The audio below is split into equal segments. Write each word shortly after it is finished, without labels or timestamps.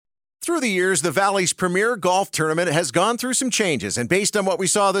Through the years, the Valley's premier golf tournament has gone through some changes, and based on what we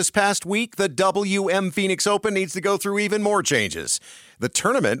saw this past week, the WM Phoenix Open needs to go through even more changes. The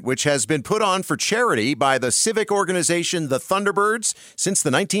tournament, which has been put on for charity by the civic organization the Thunderbirds since the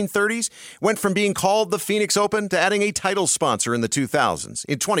 1930s, went from being called the Phoenix Open to adding a title sponsor in the 2000s.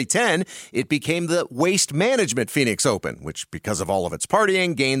 In 2010, it became the Waste Management Phoenix Open, which, because of all of its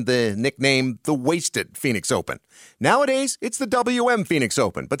partying, gained the nickname the Wasted Phoenix Open. Nowadays, it's the WM Phoenix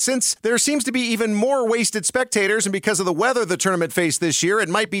Open, but since there seems to be even more wasted spectators and because of the weather the tournament faced this year, it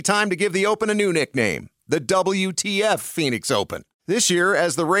might be time to give the Open a new nickname, the WTF Phoenix Open. This year,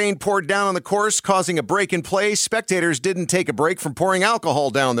 as the rain poured down on the course, causing a break in play, spectators didn't take a break from pouring alcohol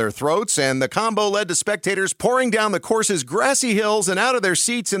down their throats, and the combo led to spectators pouring down the course's grassy hills and out of their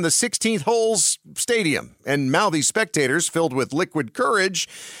seats in the 16th hole's stadium. And mouthy spectators, filled with liquid courage,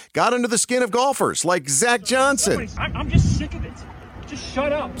 got under the skin of golfers like Zach Johnson. I'm just sick of it. Just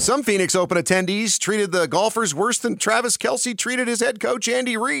shut up. Some Phoenix Open attendees treated the golfers worse than Travis Kelce treated his head coach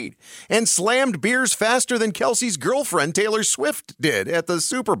Andy Reid, and slammed beers faster than Kelce's girlfriend Taylor Swift did at the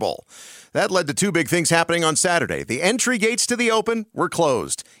Super Bowl. That led to two big things happening on Saturday. The entry gates to the Open were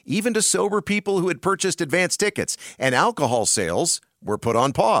closed, even to sober people who had purchased advance tickets, and alcohol sales were put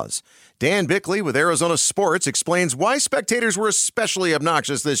on pause. Dan Bickley with Arizona Sports explains why spectators were especially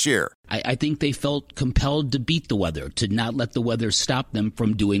obnoxious this year. I think they felt compelled to beat the weather, to not let the weather stop them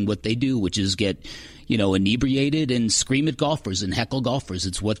from doing what they do, which is get, inebriated and scream at golfers and heckle golfers.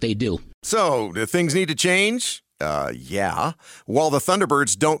 It's what they do. So, do things need to change? Yeah. While the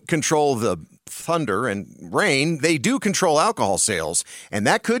Thunderbirds don't control the thunder and rain, they do control alcohol sales, and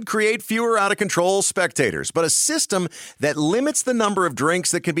that could create fewer out-of-control spectators. But a system that limits the number of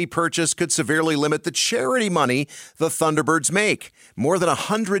drinks that can be purchased could severely limit the charity money the Thunderbirds make. More than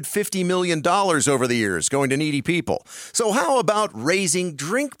 $150 million over the years going to needy people. So how about raising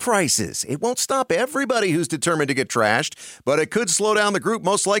drink prices? It won't stop everybody who's determined to get trashed, but it could slow down the group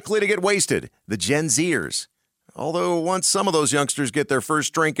most likely to get wasted, the Gen Zers. Although once some of those youngsters get their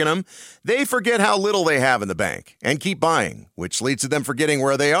first drink in them, they forget how little they have in the bank and keep buying, which leads to them forgetting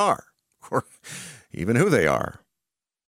where they are, or even who they are.